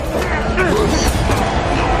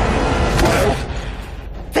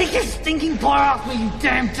off me, you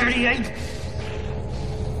damn 38!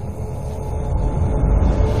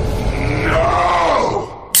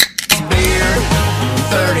 No! Beer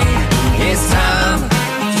 30, it's time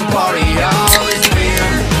to party, y'all. It's beer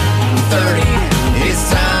 30,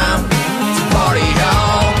 it's time to party,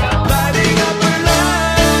 y'all. Lighting up our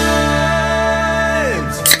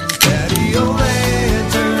lives, patio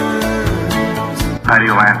lanterns.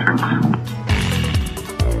 Patio lanterns.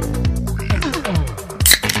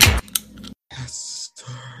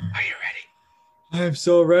 I'm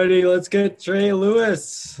so ready. Let's get Trey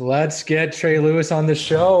Lewis. Let's get Trey Lewis on the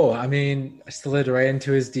show. I mean, I slid right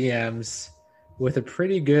into his DMs with a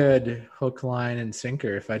pretty good hook, line, and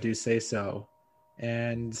sinker, if I do say so.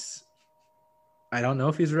 And I don't know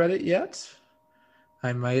if he's read it yet.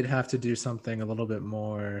 I might have to do something a little bit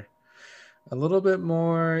more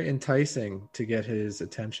enticing to get his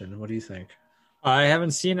attention. What do you think? I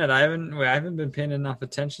haven't seen it. I haven't been paying enough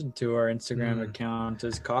attention to our Instagram account.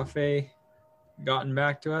 Has Coffee gotten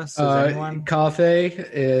back to us? Has anyone? Coffee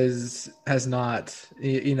has not.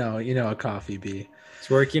 You know a Coffee bee. It's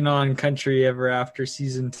working on Country Ever After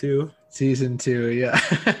season 2. Season 2, yeah.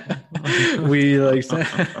 We like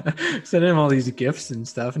send him all these gifts and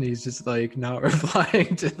stuff, and he's just like not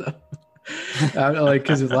replying to them. Like,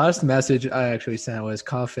 because the last message I actually sent was,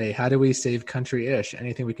 Coffee, how do we save country-ish?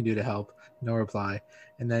 Anything we can do to help? No reply.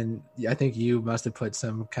 And then I think you must have put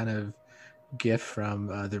some kind of gif from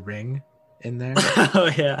The Ring in there. Oh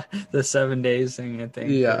yeah, the 7 days thing, I think.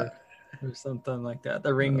 Yeah, or something like that.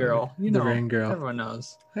 The Ring Girl. The Ring Girl. Everyone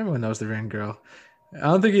knows. Everyone knows the Ring Girl. I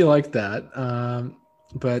don't think he liked that.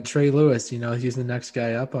 But Trey Lewis, he's the next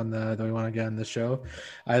guy up on that we want to get on the show.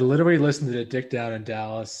 I literally listened to Dick Down in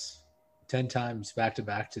Dallas 10 times back to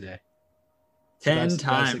back today. 10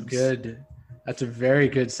 times. That's a very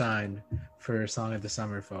good sign for a song of the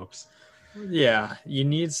summer, folks. Yeah, you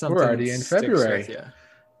need something. We're already in February.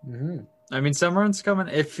 Mm-hmm. I mean, summer's coming.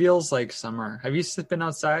 It feels like summer. Have you been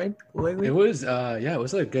outside lately? It was, it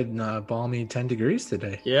was a good balmy 10 degrees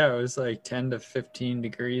today. Yeah, it was like 10 to 15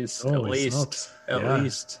 degrees at least. At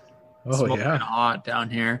least. Oh, yeah. Hot down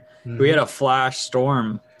here. Mm-hmm. We had a flash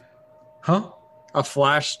storm. Huh? A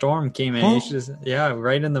flash storm came in. Huh?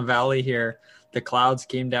 Right in the valley here. The clouds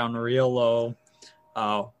came down real low.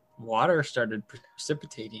 Water started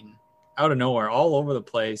precipitating out of nowhere, all over the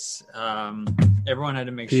place. Everyone had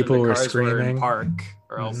to make sure the cars were in park,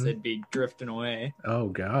 or else they'd be drifting away. Oh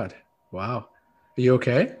God! Wow. Are you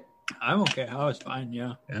okay? I'm okay. I was fine.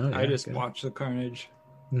 Yeah. I just watched the carnage.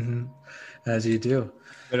 Mm-hmm. As you do.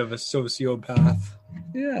 Bit of a sociopath.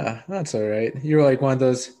 Yeah, that's all right. You're like one of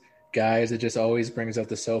those guys that just always brings up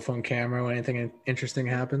the cell phone camera when anything interesting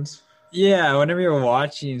happens. Yeah, whenever you're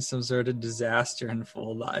watching some sort of disaster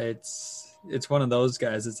unfold, it's one of those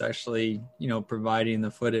guys that's actually, providing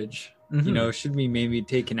the footage. Mm-hmm. Should we maybe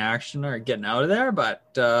take an action or getting out of there? But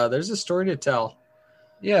there's a story to tell.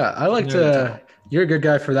 Yeah, I like to. You're a good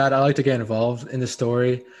guy for that. I like to get involved in the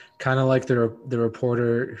story, kind of like the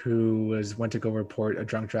reporter who went to go report a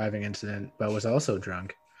drunk driving incident, but was also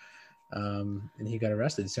drunk, and he got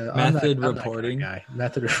arrested. So Method reporting,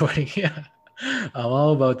 yeah. I'm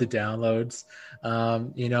all about the downloads,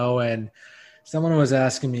 and someone was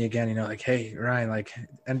asking me again, like, hey, Ryan,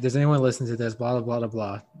 and does anyone listen to this, blah, blah, blah,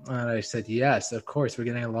 blah. And I said, yes, of course. We're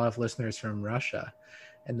getting a lot of listeners from Russia.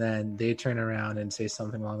 And then they turn around and say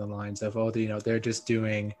something along the lines of, they're just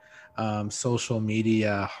doing social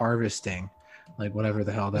media harvesting, like whatever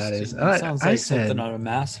the hell that is. Sounds like something out of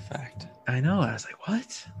Mass Effect. I know. I was like,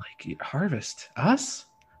 what? Like, harvest? Us?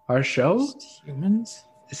 Our show? Just humans?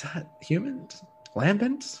 Is that humans?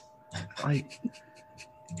 Lambents? Like,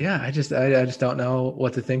 yeah, I just don't know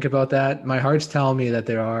what to think about that. My heart's telling me that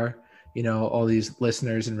there are, all these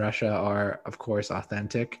listeners in Russia are, of course,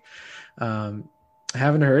 authentic. I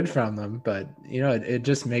haven't heard from them, but, it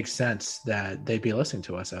just makes sense that they'd be listening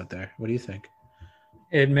to us out there. What do you think?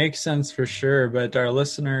 It makes sense for sure, but our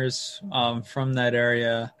listeners from that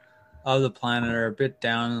area of the planet are a bit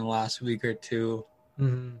down in the last week or two.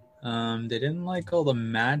 Mm-hmm. They didn't like all the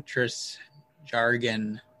mattress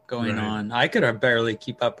jargon going on. I could barely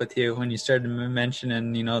keep up with you when you started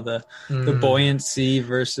mentioning, the buoyancy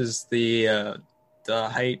versus the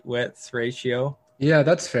height width ratio. Yeah,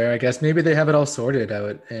 that's fair. I guess maybe they have it all sorted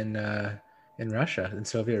out in Russia, in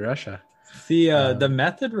Soviet Russia. The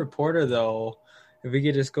method reporter, though, if we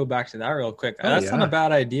could just go back to that real quick, that's not a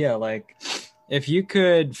bad idea. Like, if you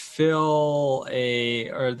could fill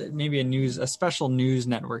maybe a special news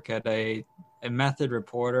network at a method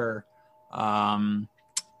reporter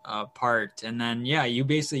part, and then you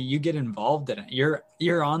get involved in it.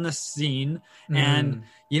 You're on the scene, and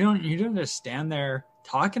you don't just stand there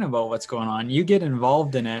talking about what's going on. You get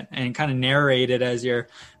involved in it and kind of narrate it as you're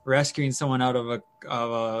rescuing someone out of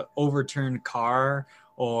a overturned car,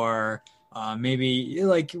 or maybe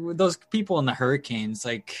like those people in the hurricanes.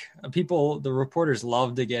 Like the reporters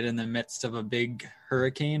love to get in the midst of a big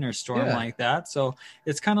hurricane or storm like that. So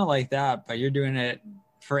it's kind of like that, but you're doing it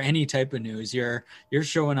for any type of news. You're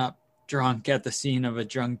showing up drunk at the scene of a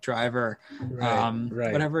drunk driver,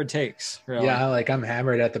 right. Whatever it takes, really. Yeah, like I'm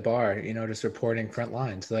hammered at the bar, just reporting front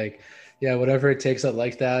lines. Like, yeah, whatever it takes. I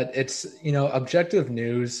like that. It's, objective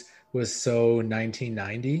news was so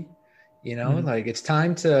 1990, like it's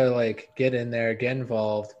time to like get in there, get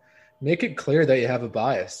involved, make it clear that you have a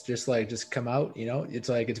bias. Just come out, it's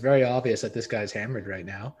like, it's very obvious that this guy's hammered right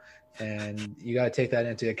now. And you got to take that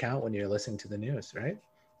into account when you're listening to the news, right?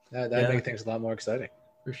 That makes things a lot more exciting.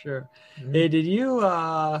 For sure. Mm-hmm. Hey, did you,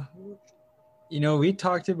 we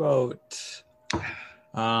talked about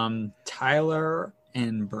Tyler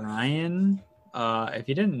and Brian. If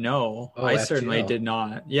you didn't know, I FGL. Certainly did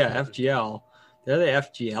not. Yeah, FGL. They're the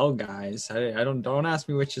FGL guys. I don't ask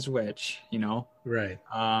me which is which, Right.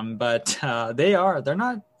 But they're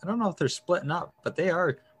not, I don't know if they're splitting up, but they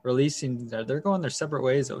are releasing, they're going their separate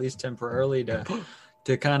ways, at least temporarily,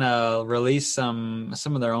 to kind of release some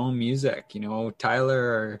of their own music.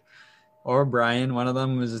 Tyler or Brian, one of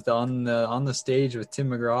them was on the stage with Tim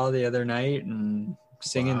McGraw the other night and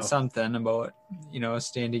singing something about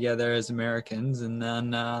staying together as Americans. And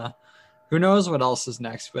then who knows what else is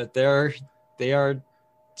next, but they are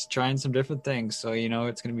trying some different things. So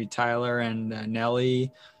it's going to be Tyler and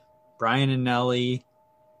Nelly, Brian and Nelly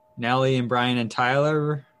and Brian and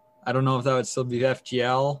Tyler. I don't know if that would still be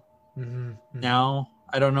FGL. Now,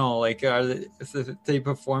 I don't know. Like, if they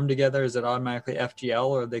perform together, is it automatically FGL,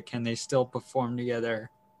 or can they still perform together,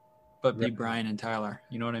 but be Brian and Tyler?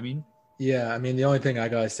 You know what I mean? Yeah, I mean, the only thing I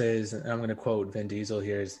gotta say is, and I'm gonna quote Vin Diesel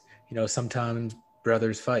here, is sometimes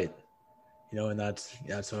brothers fight, and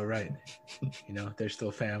that's all right. They're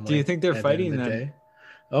still family. Do you think they're fighting then?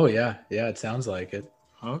 Oh yeah, it sounds like it.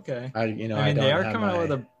 Okay. I mean, they are coming out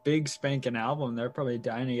with a big spanking album. They're probably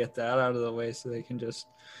dying to get that out of the way so they can just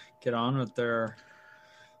get on with their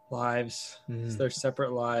lives. It's their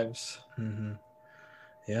separate lives.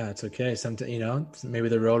 Yeah, it's okay. Maybe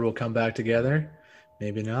the road will come back together.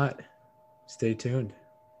 Maybe not. Stay tuned,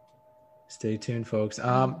 folks.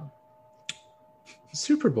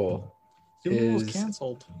 Super Bowl is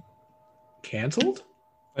canceled. Canceled?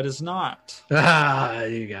 But it's not.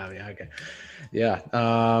 You got me. Okay. Yeah.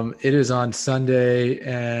 It is on Sunday,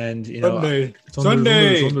 and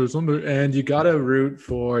Sunday, and you gotta root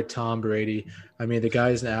for Tom Brady. I mean, the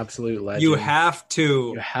guy's an absolute legend. You have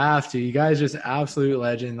to. You guys just absolute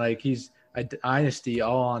legend. Like, he's a dynasty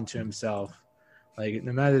all onto himself. Like,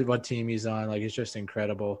 no matter what team he's on, like, it's just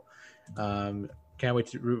incredible. Can't wait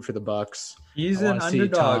to root for the Bucks. He's an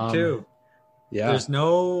underdog too. Yeah.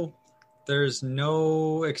 There's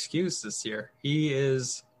no excuse this year. He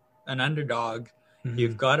is an underdog.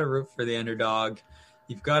 You've got to root for the underdog.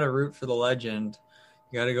 You've got to root for the legend.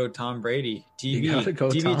 You got to go Tom Brady.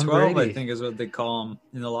 DB12, I think, is what they call him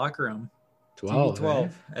in the locker room. 12. DB12.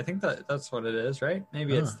 Right? I think that's what it is, right?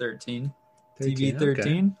 Maybe it's 13. DB13.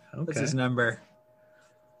 Okay. What's his number?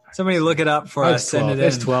 Somebody look it up for us. Send it in.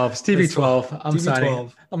 It's 12. It's DB12. I'm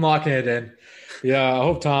signing. I'm locking it in. Yeah, I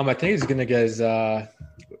hope Tom. I think he's going to get his.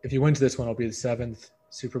 If he wins this one, it'll be the 7th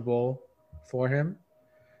Super Bowl for him,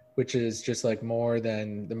 which is just like more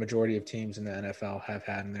than the majority of teams in the NFL have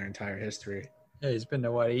had in their entire history. Yeah, he's been to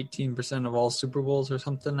 18% of all Super Bowls or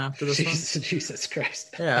something after this one. Jesus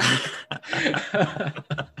Christ. Yeah.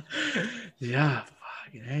 Yeah.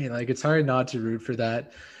 Hey, like, it's hard not to root for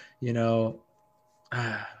that. I don't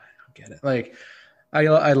get it. Like,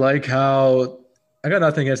 I like how. I got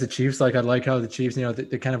nothing against the Chiefs. Like, I like how the Chiefs,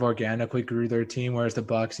 they kind of organically grew their team, whereas the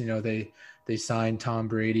Bucks, they signed Tom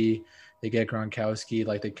Brady, they get Gronkowski,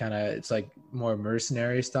 like it's like more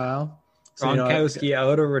mercenary style. So, Gronkowski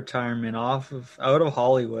out of retirement, out of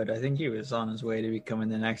Hollywood. I think he was on his way to becoming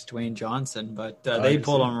the next Dwayne Johnson, but they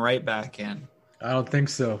pulled him right back in. I don't think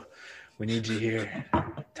so. We need you here.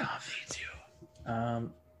 Tom needs you.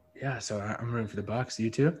 Yeah, so I'm rooting for the Bucks.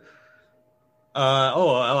 You too?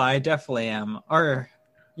 I definitely am.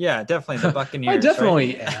 Definitely the Buccaneers. I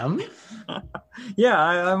definitely am. Yeah,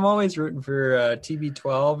 I'm always rooting for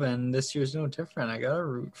TB12, and this year's no different. I gotta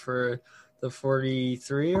root for the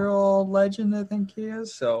 43-year-old legend, I think he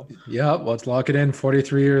is. So yeah, let's lock it in.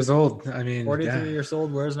 43 years old. I mean, 43 years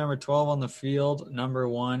old. Where's number 12 on the field? Number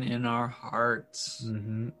 1 in our hearts.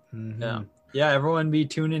 Yeah. Everyone be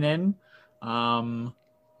tuning in. I'm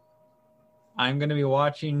gonna be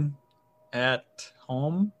watching at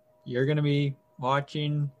home. You're going to be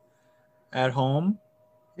watching at home?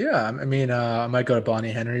 Yeah, I mean, I might go to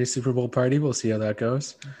Bonnie Henry's Super Bowl party. We'll see how that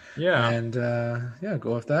goes. Yeah. And yeah,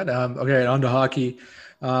 go with that. Okay, on to hockey.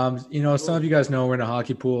 Some of you guys know we're in a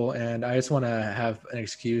hockey pool, and I just want to have an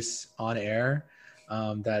excuse on air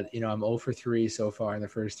that I'm 0 for 3 so far in the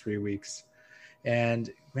first 3 weeks. And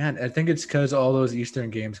man, I think it's because all those Eastern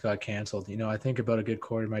games got canceled. I think about a good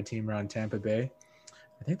quarter of my team around Tampa Bay.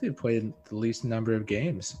 I think they played the least number of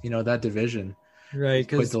games. That division. Right,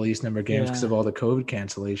 played the least number of games because of all the COVID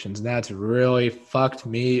cancellations. And that's really fucked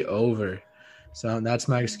me over. So that's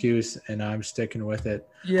my excuse, and I'm sticking with it.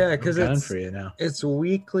 Yeah, because it's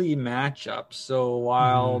weekly matchups. So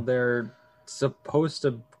while they're supposed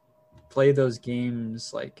to play those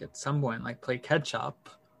games like at some point, like play catch up,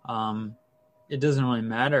 it doesn't really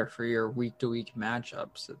matter for your week to week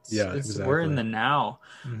matchups. Exactly. We're in the now.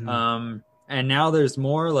 And now there's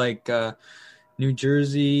more like New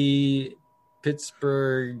Jersey,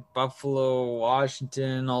 Pittsburgh, Buffalo,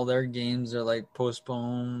 Washington, all their games are like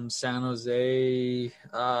postponed. San Jose,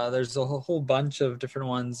 there's a whole bunch of different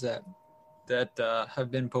ones that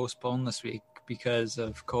have been postponed this week because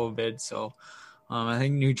of COVID. So I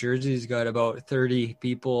think New Jersey's got about 30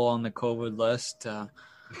 people on the COVID list.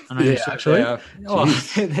 Actually,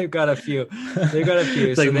 they've got a few.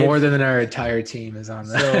 It's like more than our entire team is on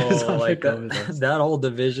that. So like that whole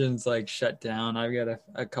division's like shut down. I've got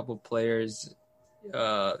a couple players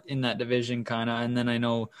in that division kind of, and then I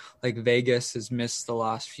know like Vegas has missed the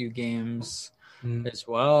last few games as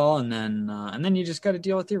well, and then you just got to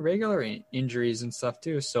deal with your regular injuries and stuff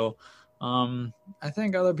too. So I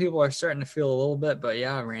think other people are starting to feel a little bit, but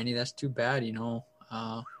yeah, Randy, that's too bad.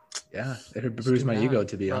 Yeah, it bruised my ego,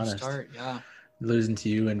 to be honest. Start, yeah. Losing to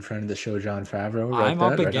you in front of the show, Jon Favreau. I'm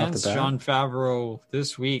up against Jon Favreau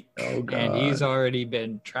this week, and he's already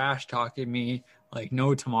been trash talking me like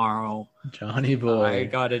no tomorrow. Johnny boy, I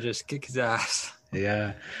gotta just kick his ass.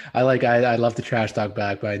 Yeah, I love the trash talk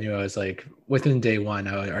back, but I knew I was like within day one,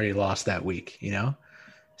 I already lost that week.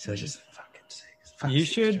 So it's just fucking sick. You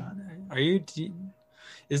should. John.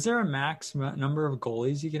 Is there a max number of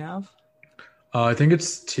goalies you can have? I think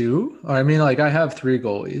it's 2. I mean, like I have 3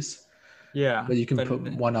 goalies. Yeah, but you can put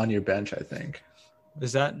one on your bench, I think.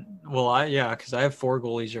 Is that because I have 4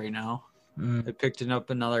 goalies right now. I picked up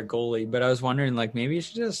another goalie, but I was wondering like maybe you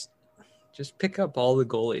should just pick up all the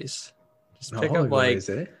goalies. Just pick up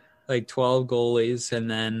like 12 goalies, and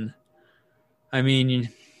then I mean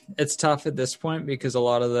it's tough at this point because a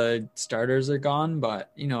lot of the starters are gone,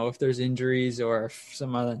 but if there's injuries or if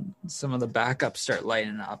some of the backups start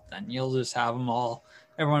lighting up, then you'll just have them all.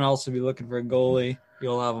 Everyone else will be looking for a goalie.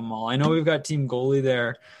 You'll have them all. I know we've got team goalie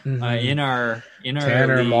there in our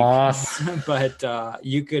Tanner league, Moss, but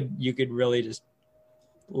you could really just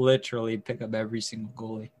literally pick up every single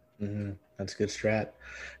goalie. That's good strat.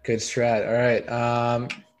 All right.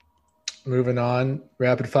 Moving on,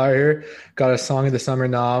 rapid fire here. Got a Song of the Summer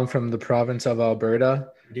nom from the province of Alberta.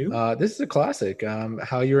 This is a classic.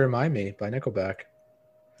 How You Remind Me by Nickelback.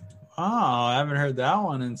 Oh, I haven't heard that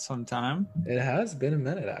one in some time. It has been a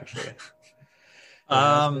minute, actually.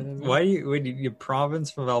 Why you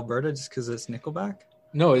province of Alberta just because it's Nickelback?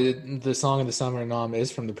 No, the Song of the Summer nom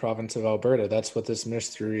is from the province of Alberta. That's what this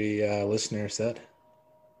mystery listener said.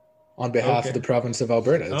 On behalf of the province of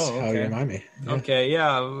Alberta. That's how you remind me. Yeah. Okay,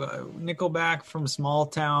 yeah. Nickelback from small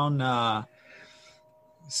town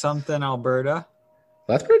something Alberta.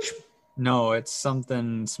 Lethbridge? No, it's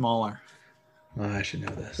something smaller. Oh, I should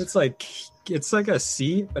know this. It's like a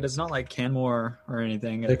C, but it's not like Canmore or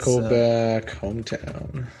anything. Nickelback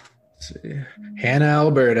hometown. Let's see. Hannah,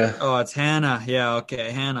 Alberta. Oh, it's Hannah. Yeah,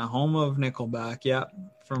 okay. Hannah, home of Nickelback. Yeah.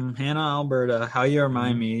 From Hannah, Alberta. How You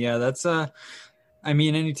Remind Me. Yeah, that's I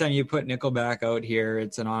mean, anytime you put Nickelback out here,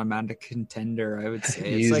 it's an automatic contender, I would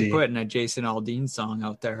say. It's like putting a Jason Aldean song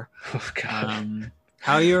out there. Oh, God.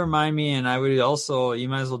 How You Remind Me, and I would also, you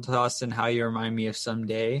might as well toss in How You Remind Me of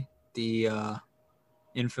Someday, the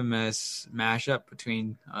infamous mashup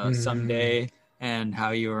between Someday and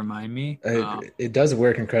How You Remind Me. It does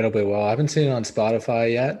work incredibly well. I haven't seen it on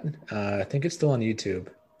Spotify yet. I think it's still on YouTube.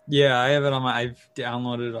 Yeah, I have it I've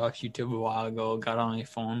downloaded it off YouTube a while ago, got it on my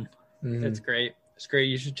phone. It's great. It's great.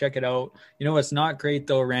 You should check it out. What's not great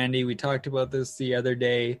though, Randy? We talked about this the other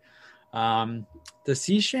day. The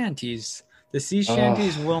sea shanties. The sea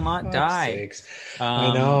shanties will not die.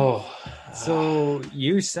 I know. So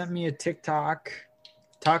you sent me a TikTok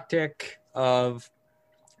of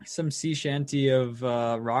some sea shanty of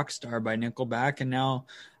Rockstar by Nickelback, and now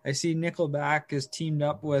I see Nickelback is teamed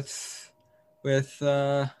up with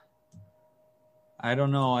I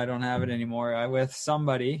don't know. I don't have it anymore. With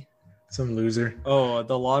somebody. Some loser. Oh,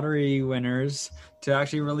 the lottery winners to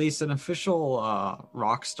actually release an official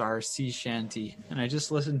Rockstar sea shanty, and I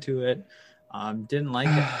just listened to it. Didn't like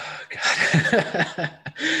it. God.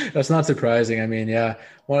 That's not surprising. I mean, yeah.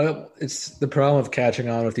 Well, it's the problem of catching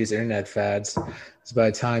on with these internet fads. Is by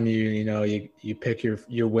the time you pick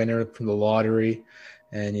your winner from the lottery,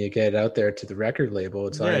 and you get it out there to the record label,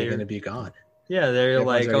 it's already going to be gone. Yeah, they're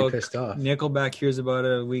Everyone's like, already pissed off. Nickelback hears about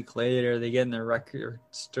it a week later. They get in the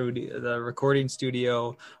recording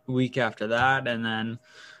studio a week after that, and then,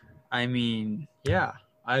 I mean, yeah,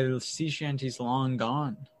 sea shanty's long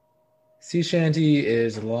gone. Sea shanty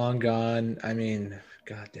is long gone. I mean,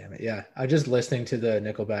 god damn it. Yeah. I just listening to the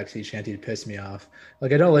Nickelback sea shanty pissed me off.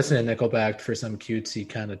 Like, I don't listen to Nickelback for some cutesy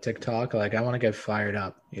kind of TikTok. Like, I want to get fired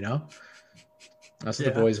up, you know? That's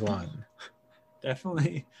what the boys want.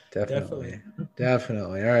 Definitely. All right.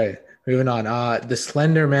 Moving on. The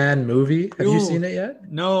Slender Man movie. Have you seen it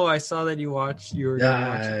yet? No, I saw that you were going to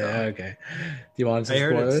watch it. Okay. Do you want some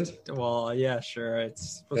spoilers? Well, yeah, sure.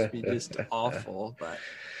 It's supposed to be just awful, but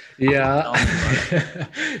yeah.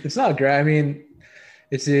 It's not great. I mean,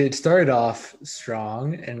 it started off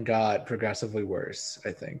strong and got progressively worse,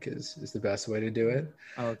 I think is the best way to do it.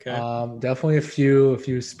 Okay. Definitely a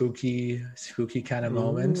few spooky kind of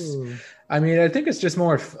moments. Ooh. I mean, I think it's just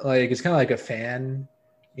more like, it's kind of like a fan,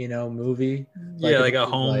 movie. Like a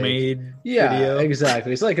homemade yeah, video.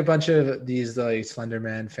 Exactly. It's like a bunch of these like Slender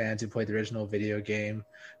Man fans who played the original video game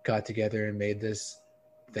got together and made this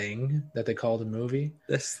thing that they called a movie.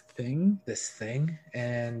 This thing.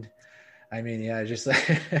 And I mean, yeah, just like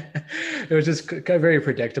it was just kind of very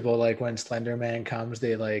predictable. Like when Slender Man comes,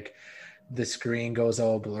 they like the screen goes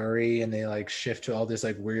all blurry and they like shift to all this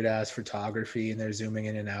like weird ass photography and they're zooming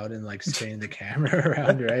in and out and like spinning the camera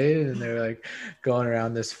around, right? And they're like going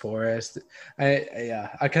around this forest.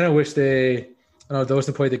 I kind of wish those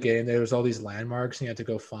who played the game, there was all these landmarks and you had to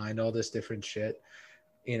go find all this different shit,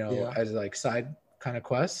 as like side kind of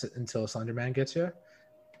quests until Slender Man gets you.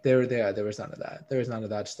 There was none of that. There was none of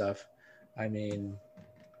that stuff. I mean,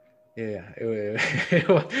 yeah,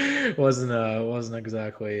 it wasn't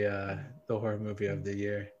exactly the horror movie of the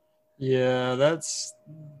year. Yeah,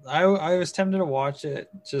 I was tempted to watch it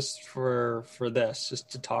just for this, just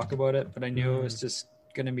to talk about it, but I knew it was just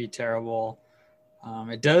gonna be terrible.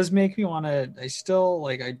 It does make me want to.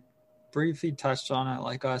 I briefly touched on it,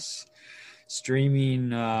 like us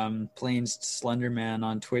streaming playing Slender Man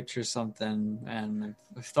on Twitch or something, and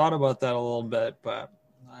I've thought about that a little bit, but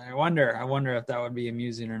I wonder if that would be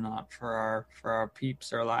amusing or not for our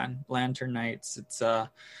peeps, our lantern nights. It's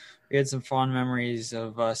we had some fond memories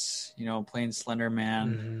of us, playing Slender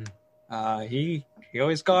Man. He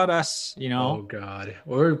always got us, Oh God,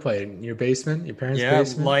 what were we playing? In your basement, your parents'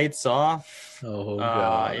 basement? Lights off. Oh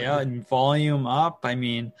God. And volume up. I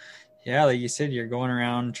mean, yeah, like you said, you're going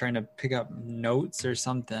around trying to pick up notes or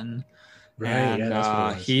something. Right, and that's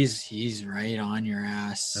what it was. he's right on your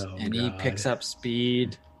ass, and God. he picks up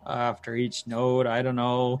speed after each note. I don't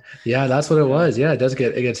know. Yeah, that's what it was. Yeah, it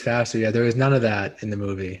gets faster. Yeah, there was none of that in the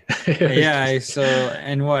movie.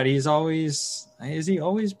 And what, is he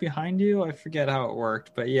always behind you? I forget how it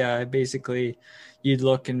worked, but yeah, basically you'd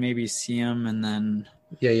look and maybe see him, and then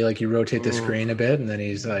you rotate the screen a bit, and then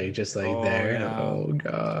he's like just like there. Yeah. Oh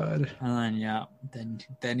God. And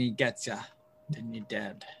then he gets you. Then you're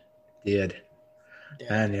dead.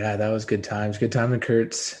 And yeah, that was good times. Good time in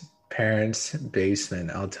Kurt's parents' basement.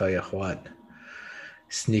 I'll tell you what.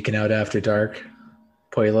 Sneaking out after dark,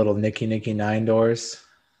 play a little Nicky Nine Doors.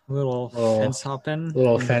 Little fence hopping.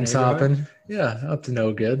 Yeah, up to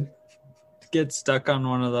no good. Get stuck on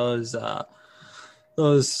one of those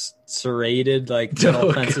serrated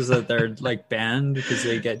metal fences that they're like banned because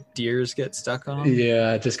deers get stuck on them.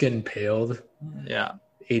 Yeah, just getting impaled. Yeah.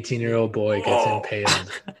 18-year-old boy gets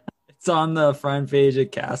impaled. It's on the front page of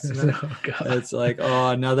Castman. Oh, God. It's like,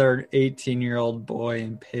 another 18-year-old boy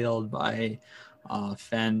impaled by a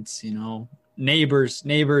fence, Neighbors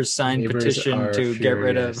signed petition to get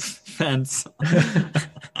rid of fence.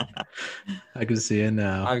 I can see it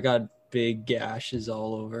now. I've got big gashes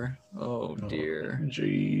all over. Oh dear.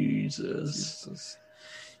 Jesus.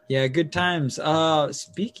 Yeah, good times.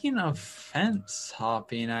 Speaking of fence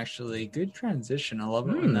hopping, actually, good transition. I love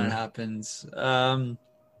it when that happens.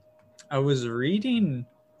 I was reading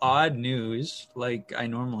Odd News like I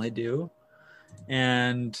normally do,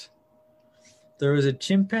 and there was a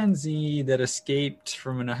chimpanzee that escaped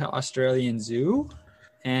from an Australian zoo,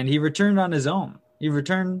 and he returned on his own. His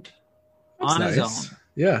own.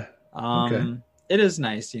 Yeah. Okay. It is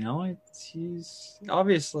nice, he's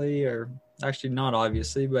obviously, or actually not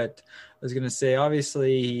obviously, but I was going to say,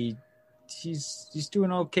 obviously he's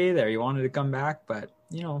doing okay there. He wanted to come back, but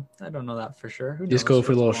I don't know that for sure. Who knows? Just go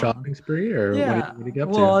for a little what's going on? shopping spree, or Yeah. what do you get up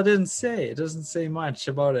Well, to? it didn't say. It doesn't say much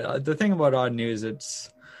about it. The thing about Odd News, it's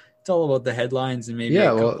all about the headlines and maybe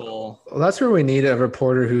a couple. Well, that's where we need a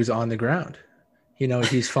reporter who's on the ground.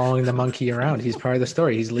 He's following the monkey around. He's part of the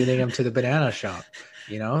story. He's leading him to the banana shop.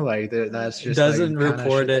 That's just Doesn't like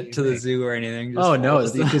report it to the zoo or anything. Oh no,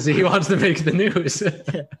 because he wants to make the news.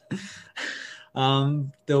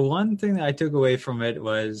 The one thing that I took away from it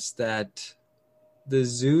was that the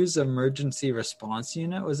zoo's emergency response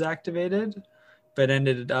unit was activated, but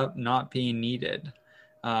ended up not being needed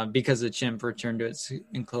because the chimp returned to its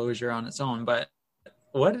enclosure on its own. But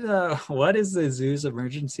what is the zoo's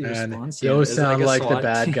emergency response unit? Those sound like the SWAT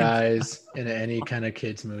bad team? guys in any kind of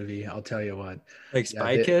kids movie. I'll tell you what. Like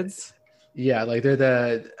Spy Kids? Yeah, like they're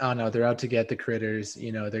they're out to get the critters.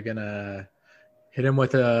 They're gonna hit him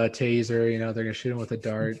with a taser. They're gonna shoot him with a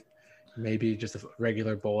dart, maybe just a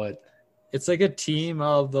regular bullet. It's like a team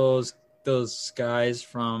of those guys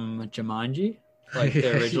from Jumanji, like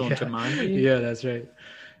the original Jumanji. Yeah, that's right.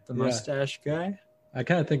 The mustache guy. I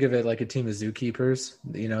kind of think of it like a team of zookeepers,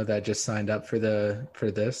 that just signed up for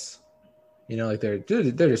this. Like they're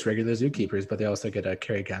just regular zookeepers, but they also get to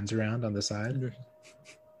carry guns around on the side,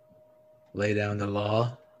 lay down the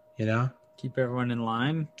law. Keep everyone in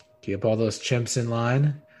line. Keep all those chimps in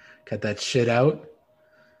line. Cut that shit out.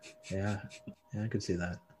 Yeah, I could see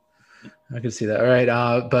that. All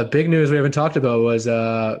right, but big news we haven't talked about was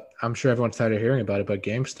I'm sure everyone's tired of hearing about it, but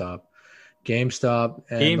GameStop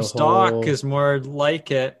and GameStop is more like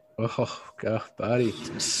it. Oh god, buddy,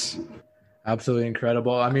 absolutely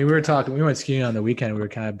incredible. I mean, we went skiing on the weekend. We were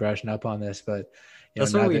kind of brushing up on this, but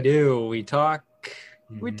that's what we do. We talk.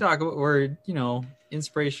 We talk about. We're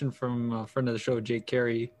inspiration from a friend of the show, Jake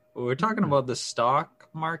Carey. We're talking about the stock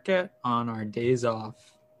market on our days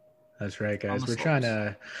off. That's right, guys. We're trying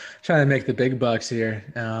to make the big bucks here.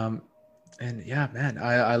 And yeah, man,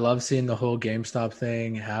 I love seeing the whole GameStop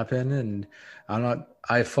thing happen. And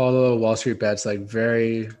I follow Wall Street Bets like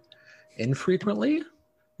very infrequently,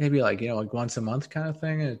 maybe like once a month kind of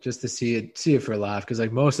thing, just to see it for a laugh. Because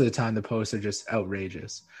like most of the time the posts are just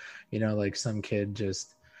outrageous. Like some kid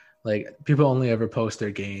just like people only ever post their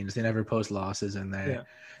gains. They never post losses in there. Yeah.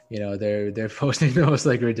 They're posting the most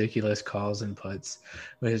like ridiculous calls and puts,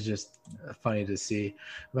 which is just funny to see.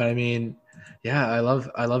 But I mean, yeah, I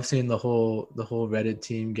love seeing the whole Reddit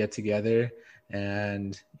team get together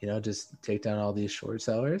and just take down all these short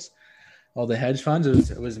sellers, all the hedge funds.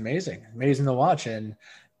 It was amazing to watch. And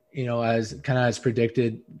as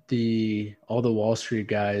predicted, all the Wall Street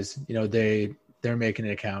guys, they're making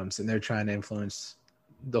accounts and they're trying to influence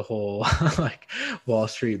the whole like Wall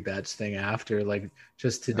Street Bets thing after. Like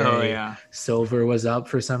just today, silver was up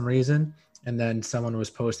for some reason, and then someone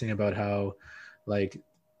was posting about how like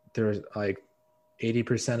there was like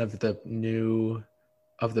 80%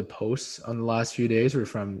 of the posts on the last few days were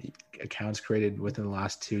from accounts created within the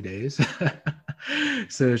last 2 days.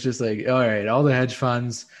 So it's just like, all right, all the hedge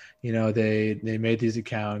funds, they made these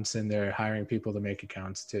accounts and they're hiring people to make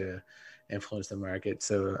accounts to influence the market.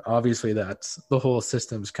 So obviously that's the whole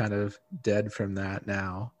system's kind of dead from that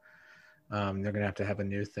now. They're gonna have to have a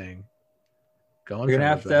new thing going. You're gonna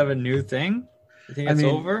have to have a new thing. You think it's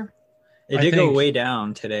over? It did go way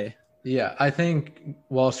down today. Yeah, I think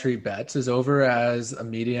Wall Street Bets is over as a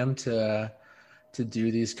medium to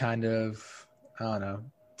do these kind of, I don't know,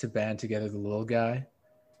 to band together the little guy,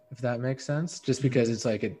 if that makes sense. Just because it's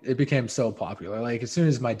like it became so popular. Like as soon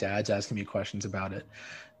as my dad's asking me questions about it,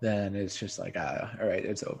 then it's just like, all right,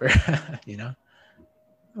 it's over.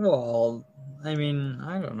 Well, I mean,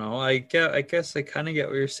 I don't know. I guess I kind of get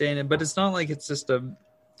what you're saying, but it's not like it's just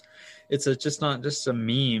not just a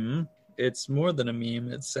meme. It's more than a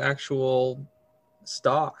meme. It's actual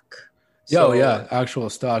stock. Yeah, actual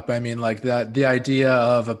stock. But I mean, like that, the idea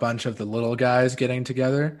of a bunch of the little guys getting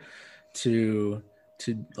together to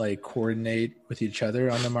like coordinate with each other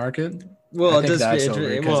on the market. Well, I think that's over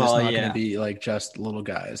because it's not going to be like just little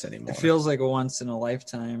guys anymore. It feels like a once in a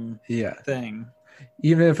lifetime thing.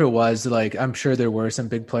 Even if it was, like, I'm sure there were some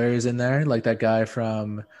big players in there, like that guy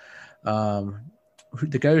from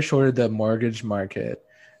the guy who shorted the mortgage market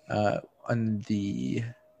in the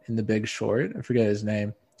Big Short. I forget his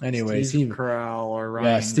name. Anyways, Steve Carell or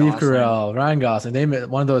Ryan Steve Gosling. Carell, Ryan Gosling.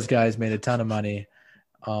 One of those guys made a ton of money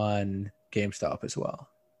on GameStop as well.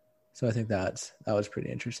 So I think that was pretty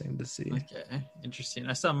interesting to see. Okay, interesting.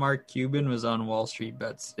 I saw Mark Cuban was on Wall Street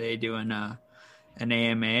Bets today doing an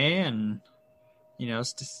AMA, and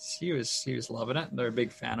he was loving it. They're a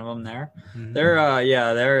big fan of him there. Mhm. They're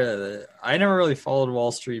I never really followed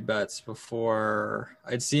Wall Street Bets before.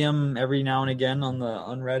 I'd see them every now and again on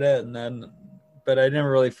Reddit, but I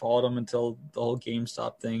never really followed them until the whole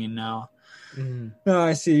GameStop thing, and now Mhm.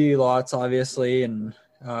 I see lots, obviously, and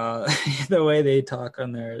the way they talk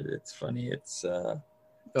on there, it's funny. It's a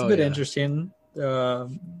bit interesting.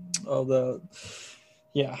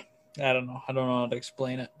 I don't know how to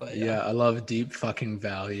explain it, but Yeah, I love Deep fucking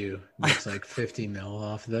Value. Makes like 50 mil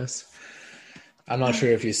off this. I'm not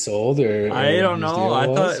sure if he sold or I don't his know. deal I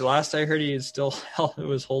was. thought last I heard he still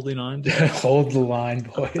was holding on to Hold the line,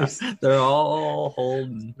 boys. it. They're all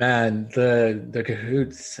holding Man, the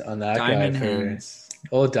cahoots on that diamond guy for hands.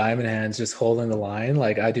 old Diamond Hands just holding the line.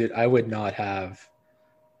 Like I would not have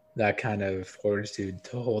that kind of fortitude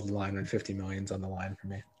to hold the line when 50 million's on the line for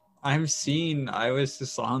me. I was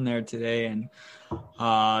just on there today, and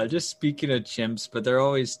just speaking of chimps, but they're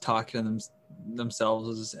always talking to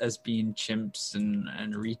themselves as being chimps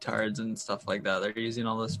and retards and stuff like that. They're using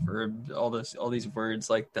all these words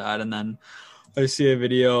like that, and then I see a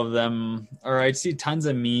video of them, or I'd see tons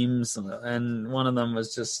of memes, and one of them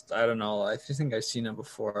was just, I don't know, I think I've seen it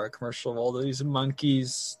before, a commercial of all these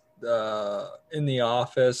monkeys in the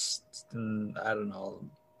office, and I don't know,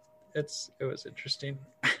 it was interesting.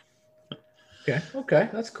 Okay,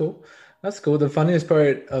 that's cool. The funniest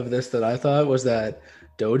part of this that I thought was that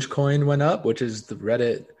Dogecoin went up, which is the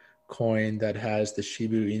Reddit coin that has the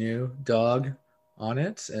Shiba Inu dog on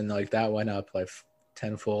it, and like that went up like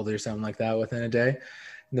tenfold or something like that within a day.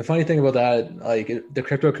 And the funny thing about that, like the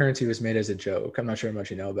cryptocurrency was made as a joke. I'm not sure how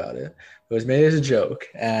much you know about it. It was made as a joke,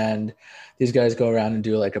 and these guys go around and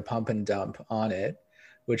do like a pump and dump on it,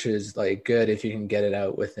 which is like good if you can get it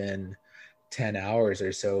out within 10 hours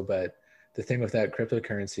or so. But the thing with that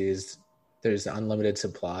cryptocurrency is there's unlimited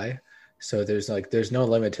supply. So there's no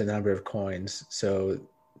limit to the number of coins. So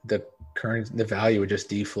the value would just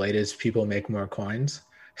deflate as people make more coins.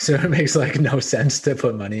 So it makes like no sense to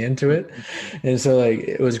put money into it. And so like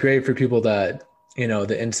it was great for people that,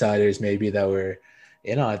 the insiders maybe that were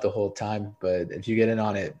in on it the whole time. But if you get in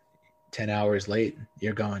on it 10 hours late,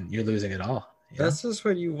 you're losing it all. That's just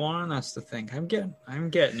what you want us to think. I'm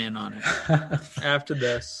getting in on it after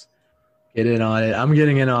this. Get in on it. I'm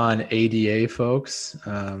getting in on ADA, folks.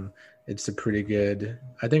 It's a pretty good,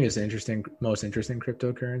 I think it's most interesting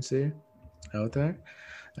cryptocurrency out there.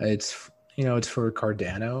 It's for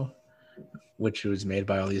Cardano, which was made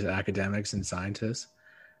by all these academics and scientists.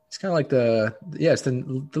 It's kind of like it's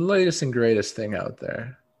the latest and greatest thing out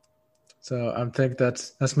there. So I'm think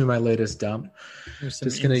that's gonna be my latest dump.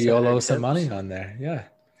 Just gonna YOLO some money on there. Yeah.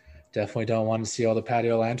 Definitely don't want to see all the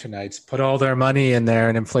patio lanternites put all their money in there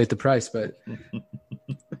and inflate the price, but we'll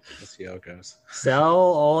see how it goes. Sell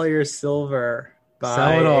all your silver.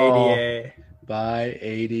 Sell it all. ADA. Buy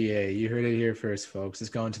ADA. You heard it here first, folks. It's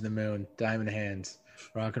going to the moon. Diamond Hands.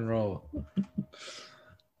 Rock and roll.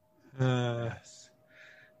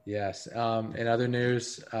 Yes. In other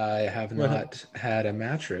news, I have not had a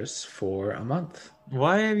mattress for a month.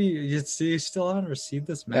 Why have you still haven't received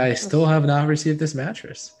this mattress? I still have not received this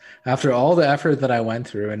mattress. After all the effort that I went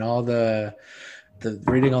through and all the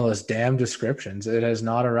reading all those damn descriptions, it has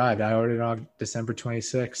not arrived. I ordered it on December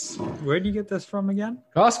 26th. Where do you get this from again?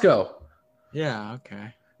 Costco. Yeah,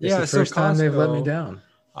 okay. It's the first time they've let me down.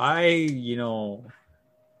 I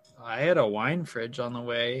had a wine fridge on the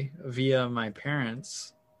way via my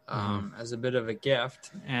parents as a bit of a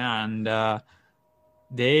gift, and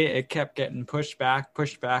it kept getting pushed back.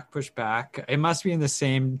 It must be in the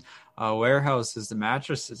same warehouse as the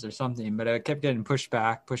mattresses or something, but it kept getting pushed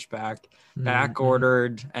back, back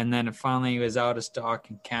ordered, and then it finally was out of stock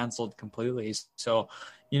and canceled completely. So,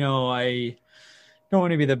 I don't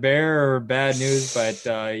want to be the bearer of bad news,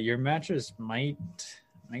 but your mattress might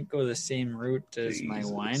go the same route as my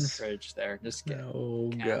wine fridge there. Just get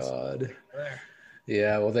God. There.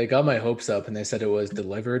 Yeah, well, they got my hopes up and they said it was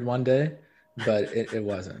delivered one day, but it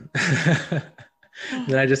wasn't.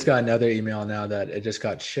 Then I just got another email now that it just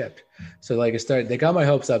got shipped. So they got my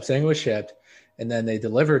hopes up saying it was shipped, and then they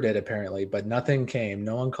delivered it apparently, but nothing came.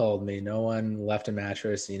 No one called me. No one left a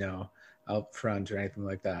mattress, out front or anything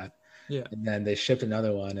like that. Yeah. And then they shipped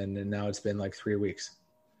another one, and then now it's been like 3 weeks.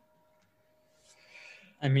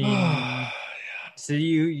 I mean, so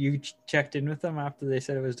you checked in with them after they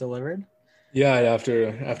said it was delivered? Yeah, after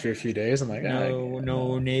a few days, I'm like,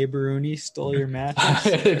 no neighboroonie stole your mattress.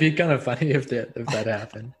 It'd be kind of funny if that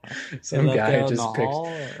happened. Some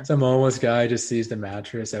homeless guy just sees the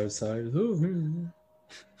mattress outside. I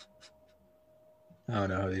don't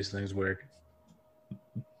know how these things work.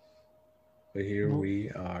 But here we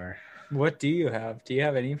are. What do you have? Do you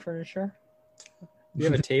have any furniture? You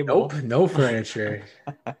have a table. Nope, no furniture.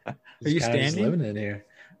 Are you Just standing? living in here.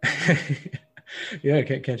 Yeah,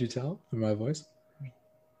 can't you tell from my voice?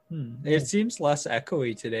 It seems less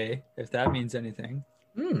echoey today, if that means anything.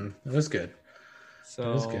 That was good. So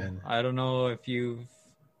That was good. I don't know if you've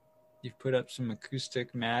put up some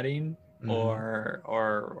acoustic matting or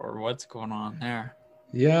what's going on there.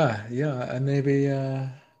 Yeah, and maybe I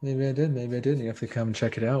did. You have to come and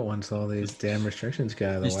check it out once all these damn restrictions get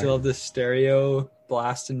out of the You way. still have the stereo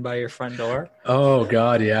blasting by your front door? Oh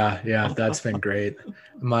God, yeah, that's been great.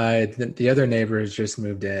 The other neighbors just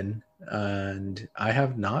moved in, and I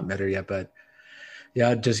have not met her yet, but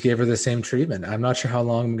yeah, just gave her the same treatment. I'm not sure how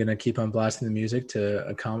long I'm gonna keep on blasting the music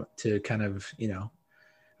to kind of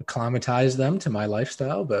acclimatize them to my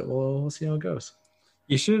lifestyle, but we'll see how it goes.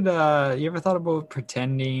 You should. You ever thought about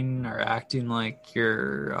pretending or acting like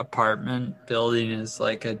your apartment building is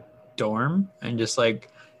like a dorm and just like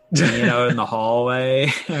hanging out in the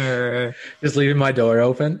hallway, or Just leaving my door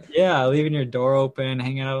open. yeah, leaving your door open,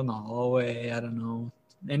 hanging out in the hallway. I don't know,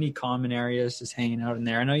 any common areas, just hanging out in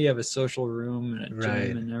there. I know you have a social room and a gym Right.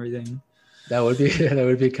 and everything. That would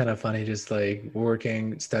be kind of funny, just like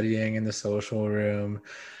working, studying in the social room,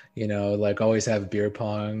 like always have beer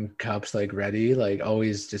pong cups like ready, like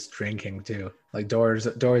always just drinking too, like doors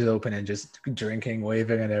open and just drinking,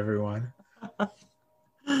 waving at everyone.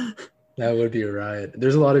 That would be a riot.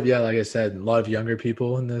 There's a lot of, like I said, a lot of younger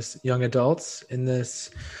people young adults in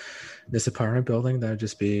this apartment building.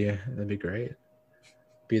 That'd be great.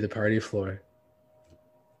 Be the party floor,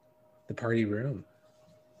 the party room.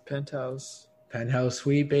 Penthouse. Penthouse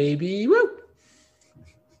suite, baby. Woo!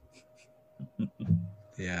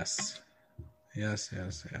 Yes. What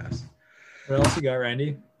else you got,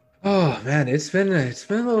 Randy? Oh man, it's been a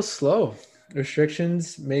little slow.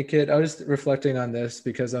 Restrictions make it. I was reflecting on this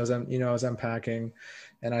because I was unpacking,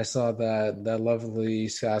 and I saw that lovely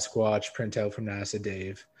Sasquatch printout from NASA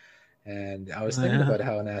Dave, and I was thinking about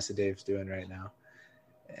how NASA Dave's doing right now,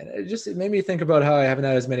 and it made me think about how I haven't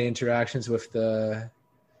had as many interactions with the.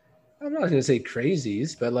 I'm not going to say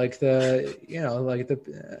crazies, but like what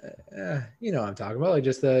I'm talking about, like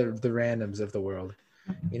just the randoms of the world,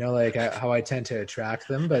 like how I tend to attract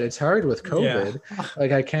them, but it's hard with COVID. Yeah.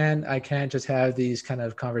 Like I can't just have these kind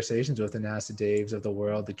of conversations with the NASA Daves of the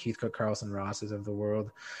world, the Keith Cook Carlson Rosses of the world.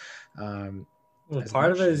 Well,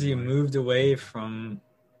 part of it is you moved away from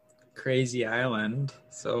Crazy Island,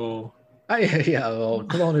 so Well,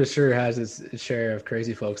 Kelowna sure has its share of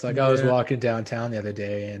crazy folks. Like I was walking downtown the other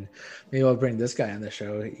day, and maybe I'll bring this guy on the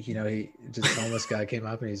show. He just homeless guy came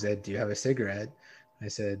up and he said, "Do you have a cigarette?" I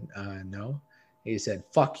said, "No." He said,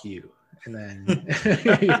 "Fuck you," and then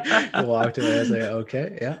he walked away. I was like,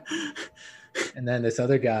 "Okay, yeah." And then this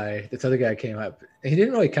other guy came up. He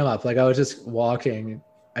didn't really come up. Like I was just walking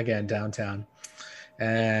again downtown,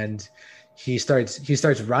 and he starts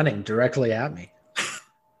running directly at me.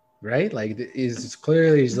 Right? Like he's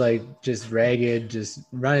like just ragged, just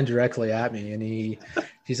running directly at me. And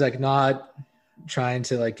he's like not trying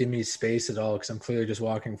to like give me space at all, because I'm clearly just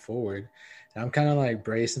walking forward. And I'm kind of like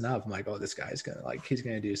bracing up. I'm like, oh, this guy's he's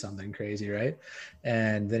gonna do something crazy, right?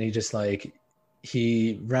 And then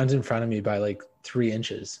he runs in front of me by like 3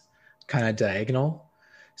 inches, kind of diagonal.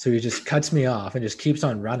 So he just cuts me off and just keeps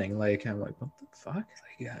on running. Like I'm like, what the fuck?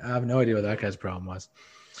 Like, I have no idea what that guy's problem was.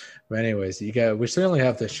 But anyways, we certainly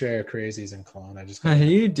have to share crazies in Kelowna.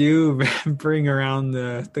 You do bring around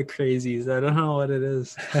the crazies. I don't know what it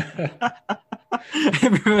is.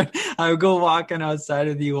 I would go walking outside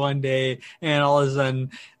with you one day, and all of a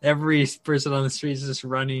sudden, every person on the street is just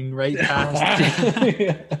running right past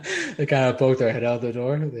you. They kind of poke their head out the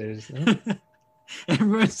door.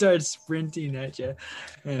 Everyone starts sprinting at you.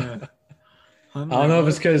 Yeah. I don't know if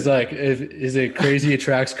it's because is it crazy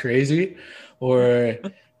attracts crazy, or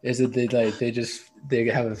is it they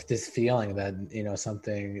have this feeling that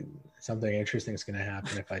something interesting is going to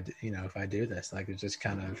happen if I do this. Like it's just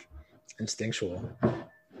kind of instinctual.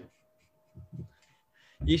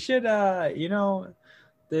 You should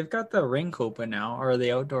they've got the rink open now, or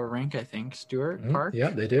the outdoor rink, I think, Stewart Park. Yeah,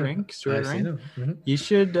 they do. Stewart I've Rink. seen them. You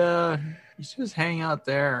should just hang out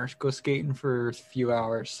there, go skating for a few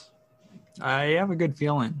hours. I have a good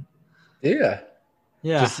feeling. Yeah.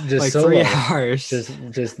 Yeah, just like solo. 3 hours.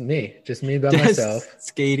 Just me by myself.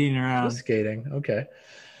 Skating around. Just skating. Okay.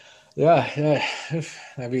 Yeah.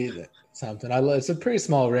 That'd be something. It's a pretty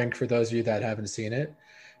small rink for those of you that haven't seen it.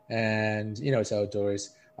 And, it's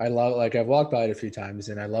outdoors. I love, like, I've walked by it a few times,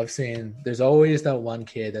 and I love seeing. There's always that one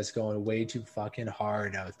kid that's going way too fucking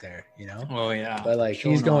hard out there, you know. Oh yeah. But like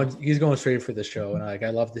Showing he's going straight for the show, and like I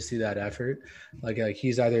love to see that effort. Like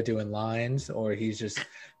he's either doing lines or he's just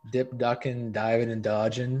dip, ducking, diving, and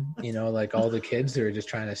dodging. You know, like all the kids who are just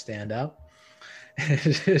trying to stand up.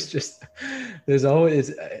 It's just there's always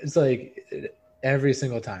it's like every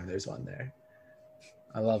single time there's one there.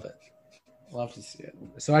 I love it. Love to see it.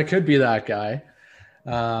 So I could be that guy.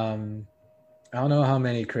 I don't know how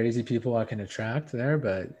many crazy people I can attract there,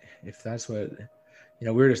 but if that's what, you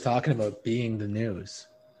know, we were just talking about being the news.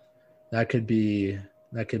 That could be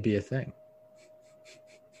a thing.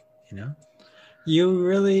 You know? You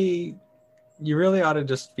really ought to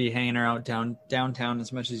just be hanging around downtown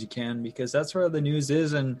as much as you can, because that's where the news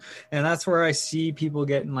is, and that's where I see people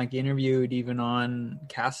getting like interviewed even on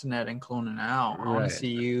Castanet and Kelowna Now. I want to see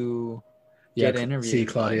you get interviewed. See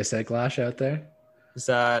Claudia Seglash out there. Is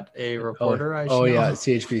that a reporter? Oh yeah,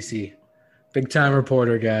 CHBC. Big time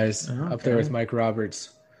reporter, guys. Okay. Up there with Mike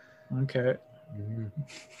Roberts. Okay.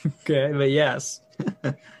 Okay, but yes.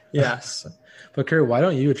 Yes. But Kurt, why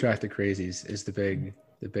don't you attract the crazies is the big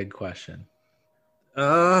question.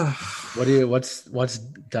 What's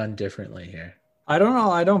done differently here? I don't know.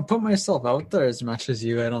 I don't put myself out there as much as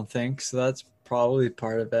you, I don't think. So that's probably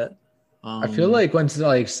part of it. I feel like when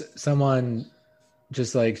like someone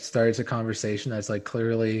just like starts a conversation that's like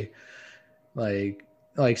clearly like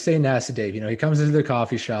say NASA Dave, you know, he comes into the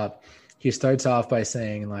coffee shop, he starts off by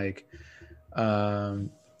saying like,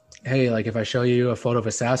 hey, like if I show you a photo of a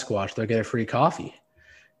Sasquatch, they'll get a free coffee.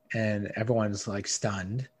 And everyone's like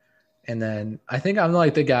stunned. And then I think I'm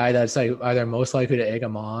like the guy that's like either most likely to egg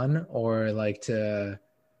him on or like to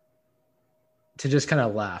just kind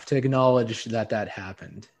of laugh, to acknowledge that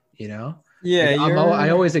happened, you know? Yeah, like, I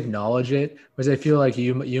always acknowledge it because I feel like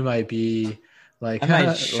you might be like, I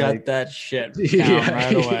might shut that shit down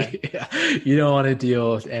right away. Yeah, you don't want to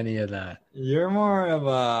deal with any of that. You're more of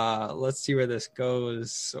a let's see where this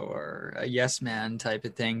goes or a yes man type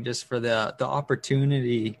of thing, just for the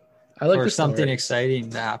opportunity. I like for something exciting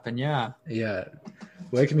to happen. Yeah. Yeah.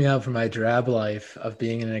 Wake me up from my drab life of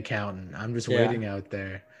being an accountant. I'm just waiting out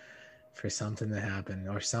there for something to happen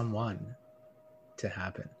or someone to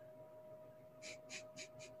happen.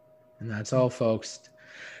 And that's all, folks.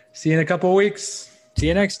 See you in a couple of weeks. See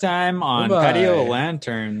you next time on Bye-bye. Patio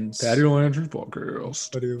Lanterns. Patio Lanterns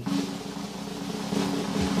podcast. Patio.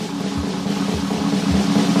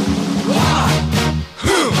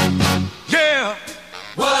 Yeah.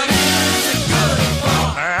 What is it good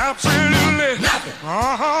for? Absolutely nothing.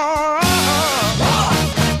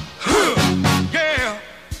 Yeah.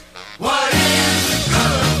 What is it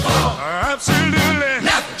good for? Absolutely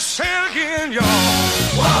nothing. Say it again, y'all.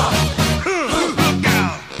 Look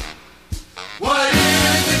out. What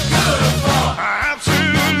is it good for?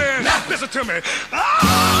 Absolutely nothing. Listen to me. I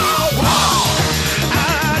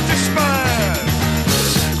despise.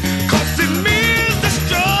 'Cause it means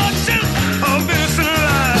destruction of innocent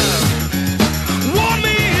lives. War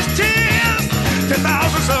means tears to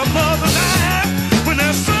thousands of mothers die when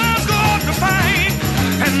their sons go off to fight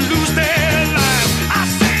and lose their lives. I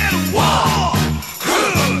said war.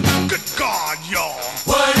 Good God, y'all.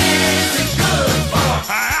 What is it good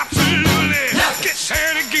for? Absolutely. Get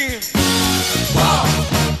said again. War.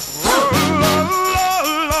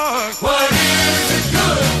 What is it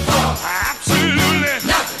good for? Absolutely.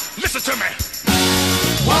 Nothing. Listen to me.